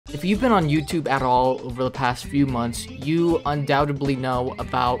If you've been on YouTube at all over the past few months, you undoubtedly know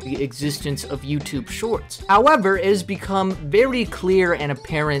about the existence of YouTube Shorts. However, it has become very clear and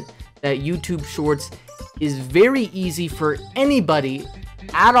apparent that YouTube Shorts is very easy for anybody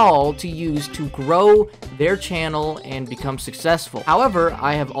at all to use to grow their channel and become successful. However,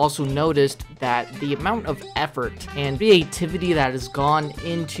 I have also noticed that the amount of effort and creativity that has gone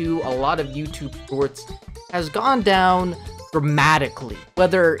into a lot of YouTube Shorts has gone down dramatically.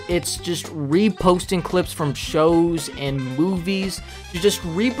 Whether it's just reposting clips from shows and movies, to just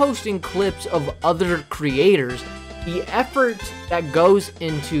reposting clips of other creators, the effort that goes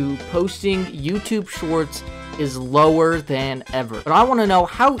into posting YouTube Shorts is lower than ever. But I want to know,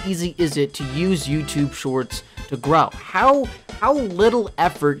 how easy is it to use YouTube Shorts to grow? How little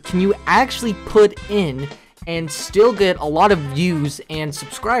effort can you actually put in and still get a lot of views and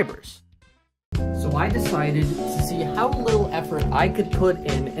subscribers? So I decided to see how little effort I could put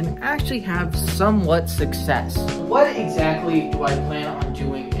in and actually have somewhat success. What exactly do I plan on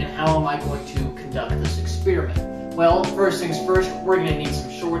doing, and how am I going to conduct this experiment? Well, first things first, we're going to need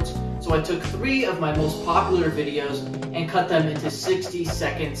some shorts. So I took 3 of my most popular videos and cut them into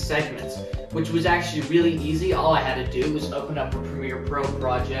 60-second segments, which was actually really easy. All I had to do was open up a Premiere Pro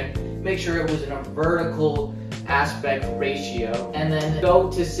project, make sure it was in a vertical aspect ratio, and then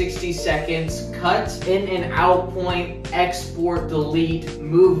go to 60 seconds, cut, in and out point, export, delete,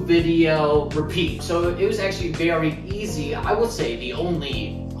 move video, repeat. So it was actually very easy. I would say the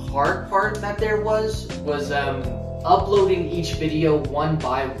only hard part that there was uploading each video one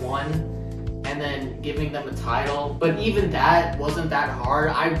by one and then giving them a title. But even that wasn't that hard.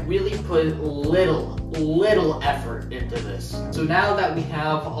 I really put little effort into this. So now that we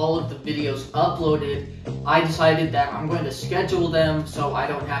have all of the videos uploaded, I decided that I'm going to schedule them so I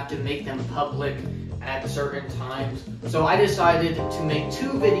don't have to make them public at certain times. So I decided to make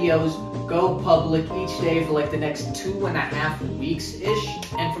 2 videos go public each day for like the next 2.5 weeks-ish.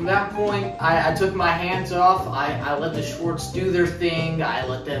 And from that point, I took my hands off. I let the shorts do their thing. I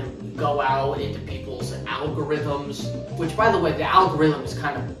let them go out into people's algorithms, which, by the way, the algorithm is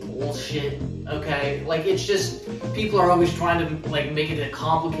kind of bullshit, okay? Like, it's just, people are always trying to like make it a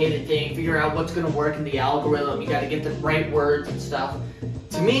complicated thing, figure out what's gonna work in the algorithm. You gotta get the right words and stuff.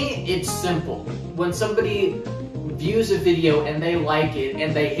 To me, it's simple. When somebody views a video and they like it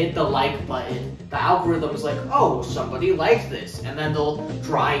and they hit the like button, the algorithm is like, oh, somebody liked this, and then they'll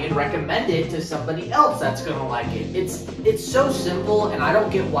try and recommend it to somebody else that's gonna like it. It's so simple, and I don't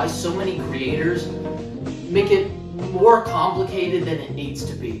get why so many creators make it more complicated than it needs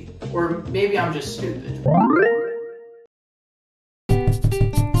to be. Or maybe I'm just stupid.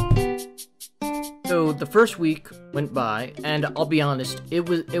 So the first week went by, and I'll be honest,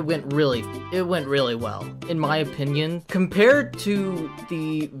 it went really well, in my opinion. Compared to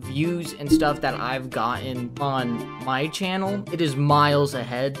the views and stuff that I've gotten on my channel, it is miles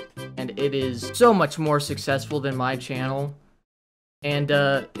ahead, and it is so much more successful than my channel. And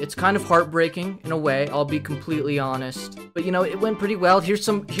it's kind of heartbreaking in a way, I'll be completely honest. But you know, it went pretty well. Here's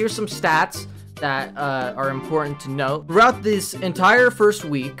some stats that are important to note. Throughout this entire first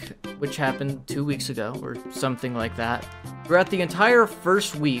week, which happened 2 weeks ago or something like that, throughout the entire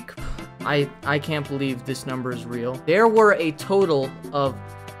first week, I can't believe this number is real, there were a total of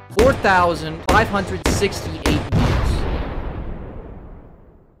 4,568 views.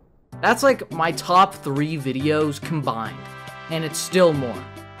 That's like my top 3 videos combined, and it's still more,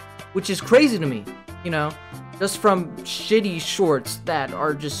 which is crazy to me, you know? Just from shitty shorts that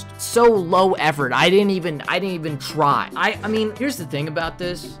are just so low effort. I didn't even try. I mean, here's the thing about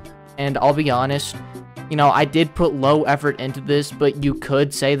this, and I'll be honest, you know, I did put low effort into this, but you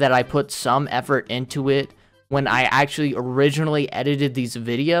could say that I put some effort into it when I actually originally edited these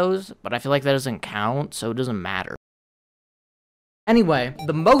videos, but I feel like that doesn't count, so it doesn't matter. Anyway,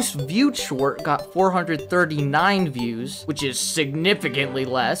 the most viewed short got 439 views, which is significantly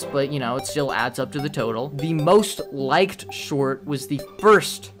less, but you know, it still adds up to the total. The most liked short was the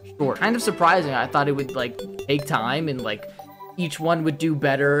first short. Kind of surprising. I thought it would like take time and like each one would do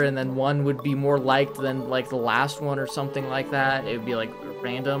better, and then one would be more liked than like the last one or something like that. It would be like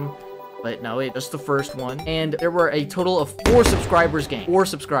random. But no, it's just the first one. And there were a total of 4 subscribers gained. 4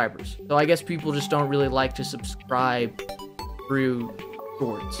 subscribers. So I guess people just don't really like to subscribe through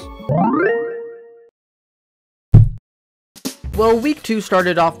shorts. Well, week 2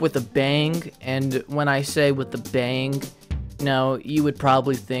 started off with a bang, and when I say with a bang, you know, you would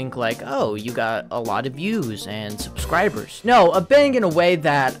probably think like, oh, you got a lot of views and subscribers. No, a bang in a way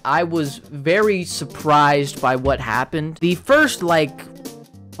that I was very surprised by what happened. The first, like,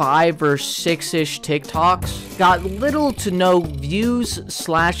 5 or 6-ish TikToks got little to no views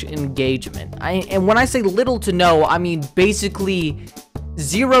 / engagement. And when I say little to no, I mean basically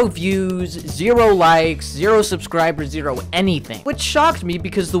 0 views, 0 likes, 0 subscribers, 0 anything. Which shocked me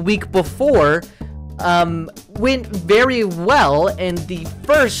because the week before went very well, and the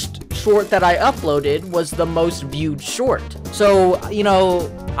first short that I uploaded was the most viewed short. So, you know,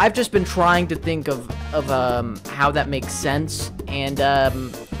 I've just been trying to think of how that makes sense, and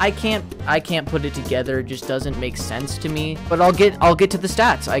I can't put it together. It just doesn't make sense to me. But I'll get to the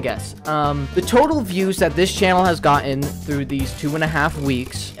stats, I guess. The total views that this channel has gotten through these 2.5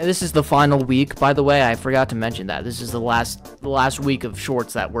 weeks, and this is the final week, by the way. I forgot to mention that this is the last week of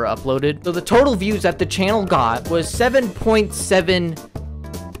shorts that were uploaded. So the total views that the channel got was 7.7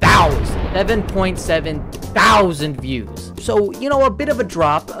 thousand views. So, you know, a bit of a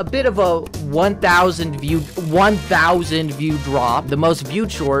drop, a bit of a 1,000 view drop. The most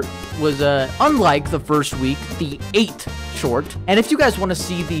viewed short was, unlike the first week, the 8th short. And if you guys want to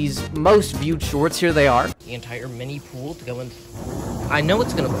see these most viewed shorts, here they are. The entire mini pool to go in. I know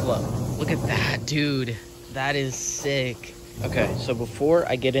it's gonna flow. Look at that, dude. That is sick. Okay, so before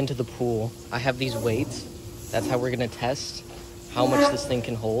I get into the pool, I have these weights. That's how we're gonna test how much this thing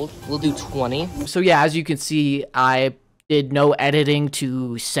can hold. We'll do 20. So yeah, as you can see, I did no editing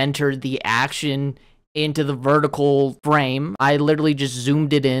to center the action into the vertical frame. I literally just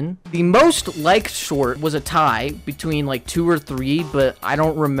zoomed it in. The most liked short was a tie between like 2 or 3, but I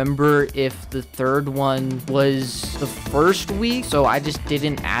don't remember if the third one was the first week, so I just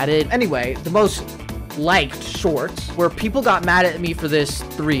didn't add it. Anyway, the most liked shorts where people got mad at me for this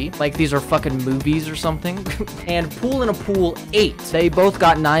 3, like these are fucking movies or something. And Pool in a Pool 8, they both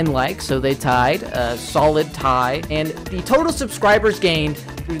got 9 likes, so they tied, a solid tie. And the total subscribers gained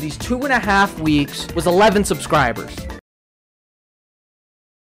through these 2.5 weeks was 11 subscribers.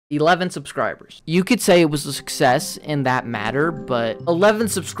 11 subscribers. You could say it was a success in that matter, but 11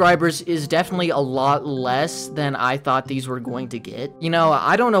 subscribers is definitely a lot less than I thought these were going to get. You know,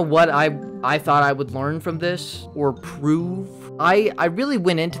 I don't know what I thought I would learn from this or prove. I really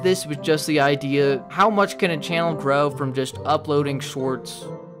went into this with just the idea, how much can a channel grow from just uploading shorts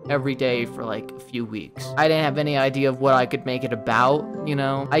every day for like a few weeks? I didn't have any idea of what I could make it about, you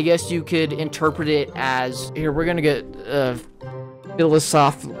know? I guess you could interpret it as, here, we're gonna get,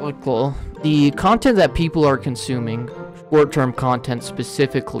 philosophical. The content that people are consuming, short-term content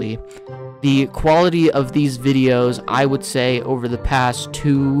specifically, the quality of these videos, I would say, over the past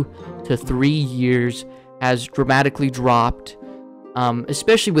 2 to 3 years has dramatically dropped,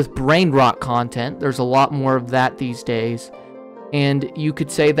 especially with brain rot content. There's a lot more of that these days, and you could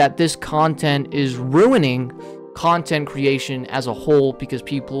say that this content is ruining content creation as a whole because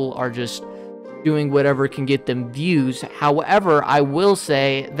people are just doing whatever can get them views. However, I will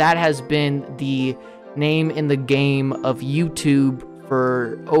say that has been the name in the game of YouTube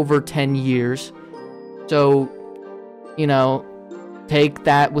for over 10 years. So, you know, take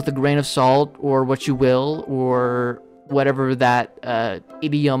that with a grain of salt or what you will, or whatever that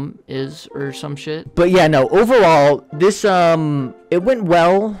idiom is or some shit. But yeah, no, overall, this, it went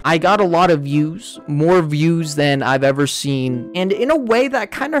well. I got a lot of views, more views than I've ever seen. And in a way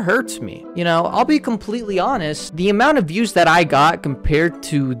that kind of hurts me. You know, I'll be completely honest. The amount of views that I got compared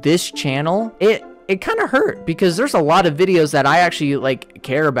to this channel, it kind of hurt, because there's a lot of videos that I actually like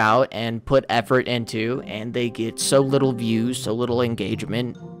care about and put effort into, and they get so little views, so little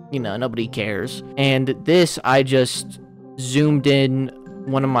engagement. You know, nobody cares. And this, I just zoomed in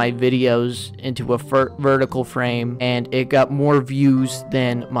one of my videos into a vertical frame, and it got more views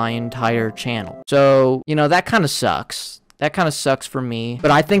than my entire channel. So, you know, that kind of sucks. That kind of sucks for me.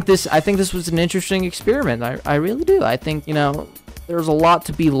 But I think this was an interesting experiment. I really do. I think, you know, there's a lot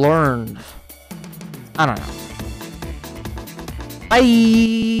to be learned. I don't know. Bye!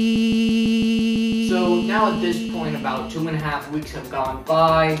 So now at this point, about 2.5 weeks have gone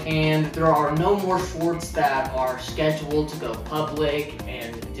by, and there are no more shorts that are scheduled to go public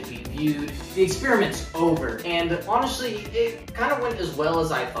and to be viewed. The experiment's over, and honestly, it kind of went as well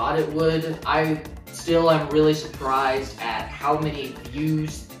as I thought it would. I still am really surprised at how many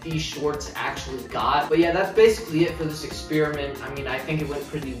views these shorts actually got. But yeah, that's basically it for this experiment. I mean, I think it went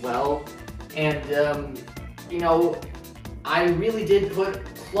pretty well, and you know, I really did put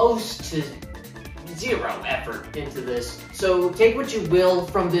close to 0 effort into this. So take what you will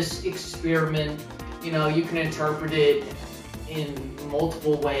from this experiment. You know, you can interpret it in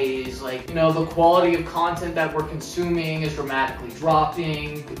multiple ways. Like, you know, the quality of content that we're consuming is dramatically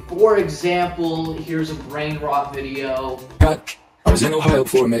dropping. For example, here's a brain rot video. I was in Ohio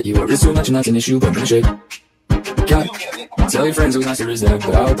before I met you. I was so much not an issue, but I'm gonna shake. can. Tell your friends it was not serious then,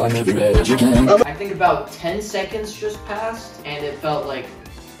 but I hope I never edge again. I think about 10 seconds just passed, and it felt like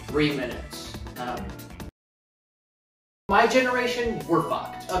 3 minutes. My generation, we're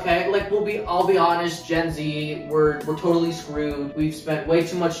fucked. Okay, like I'll be honest, Gen Z, we're totally screwed. We've spent way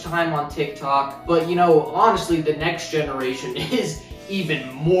too much time on TikTok, but you know, honestly, the next generation is even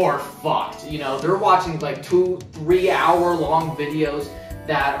more fucked. You know, they're watching like 2-3 hour long videos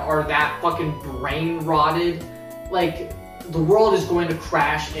that are that fucking brain rotted. Like, the world is going to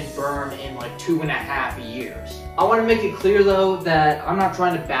crash and burn in like 2.5 years. I want to make it clear though that I'm not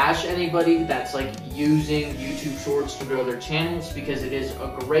trying to bash anybody that's like using YouTube Shorts to grow their channels, because it is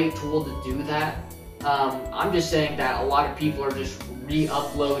a great tool to do that. I'm just saying that a lot of people are just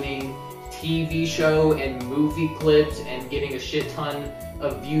re-uploading TV show and movie clips and getting a shit ton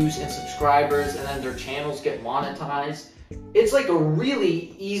of views and subscribers, and then their channels get monetized. It's like a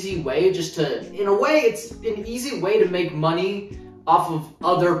really easy way just to, in a way, it's an easy way to make money off of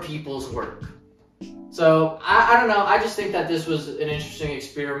other people's work. So, I don't know, I just think that this was an interesting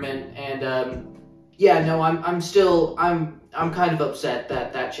experiment, and yeah, no, I'm kind of upset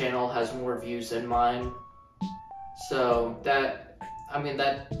that that channel has more views than mine. So, that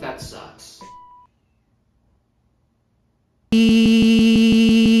sucks.